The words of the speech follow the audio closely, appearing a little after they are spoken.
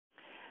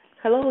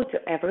Hello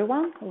to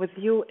everyone. With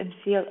you,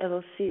 MCL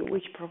LLC,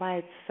 which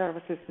provides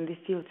services in the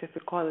field of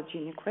ecology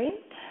in Ukraine.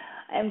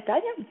 I'm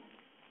Tanya,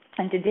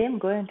 and today I'm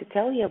going to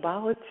tell you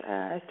about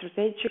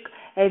strategic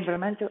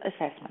environmental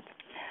assessment.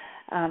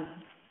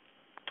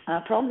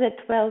 From the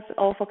 12th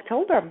of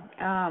October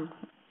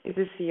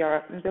this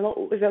year, the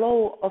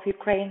law of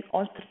Ukraine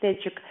on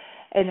strategic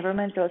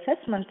environmental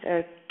assessment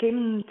came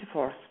into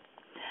force.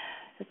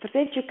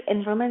 Strategic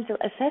environmental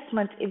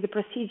assessment is the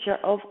procedure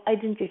of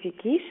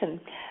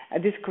identification,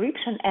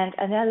 description, and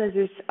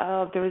analysis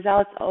of the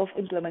results of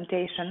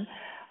implementation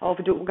of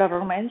the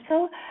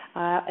governmental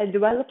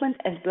development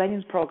and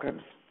planning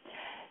programs.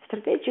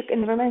 Strategic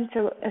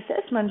environmental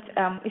assessment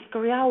is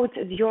carried out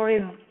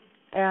during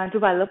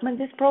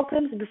development of these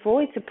programs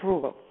before its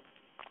approval.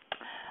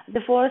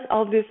 The force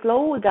of this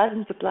law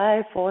doesn't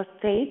apply for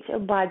state,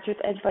 budget,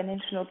 and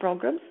financial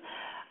programs.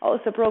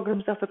 Also,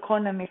 programs of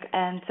economic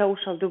and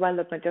social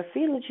development of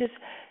villages,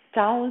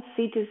 towns,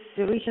 cities,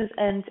 regions,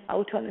 and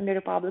Autonomous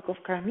Republic of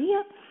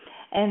Crimea,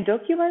 and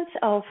documents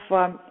of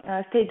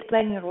state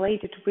planning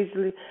related with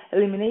the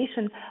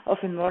elimination of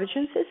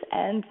emergencies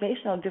and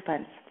national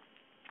defense.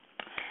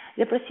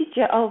 The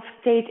procedure of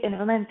state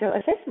environmental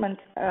assessment,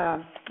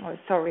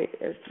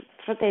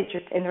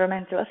 strategic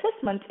environmental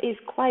assessment is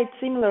quite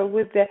similar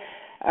with the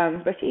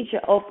procedure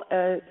of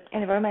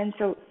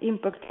environmental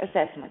impact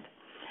assessment.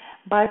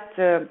 But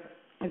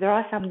there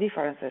are some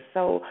differences.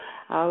 So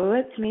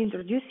let me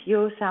introduce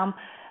you some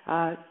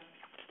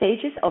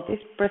stages of this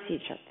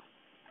procedure.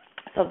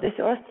 So the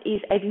first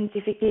is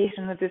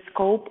identification of the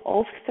scope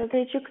of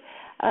strategic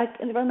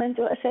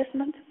environmental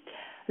assessment.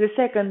 The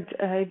second,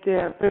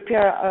 the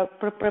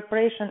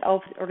preparation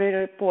of the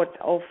report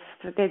of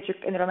strategic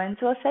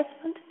environmental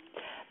assessment.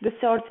 The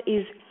third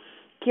is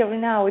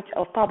carrying out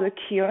of public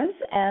hearings,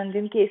 and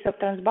in case of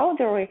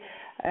transboundary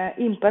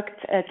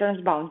impact,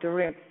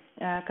 transboundary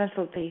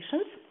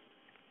consultations.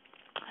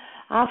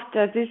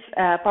 After this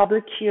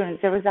public hearing,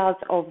 the results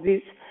of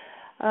this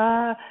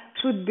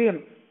should be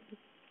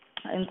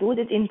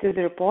included into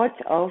the report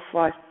of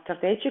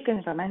strategic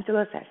environmental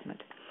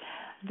assessment.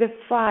 The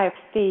fifth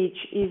stage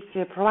is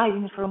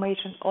providing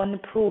information on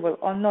approval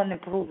or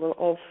non-approval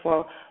of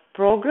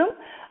program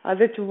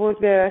that was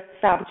the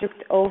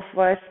subject of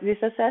this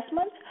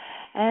assessment,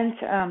 and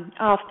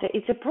after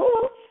its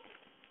approval,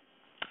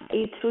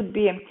 it should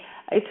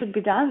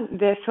be done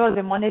the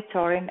further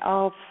monitoring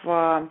of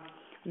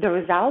the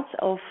results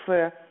of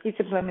its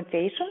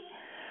implementation.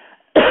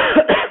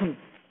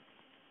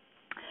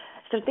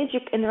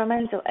 Strategic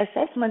environmental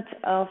assessment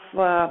of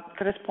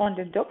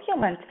corresponding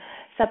document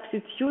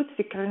substitutes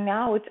the carrying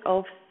out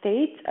of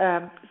state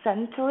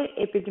sanitary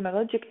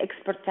epidemiologic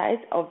expertise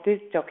of this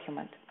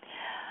document.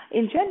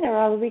 In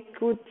general, we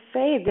could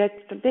say that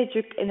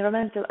strategic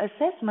environmental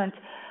assessment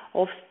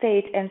of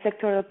state and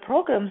sectoral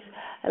programs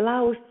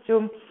allows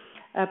to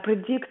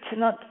predict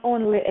not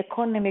only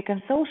economic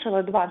and social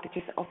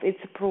advantages of its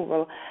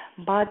approval,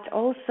 but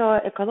also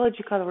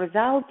ecological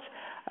results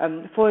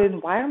for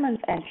environment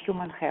and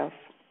human health.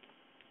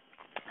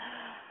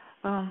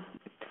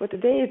 For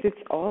today, that's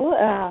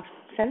all.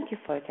 Thank you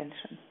for your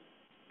attention.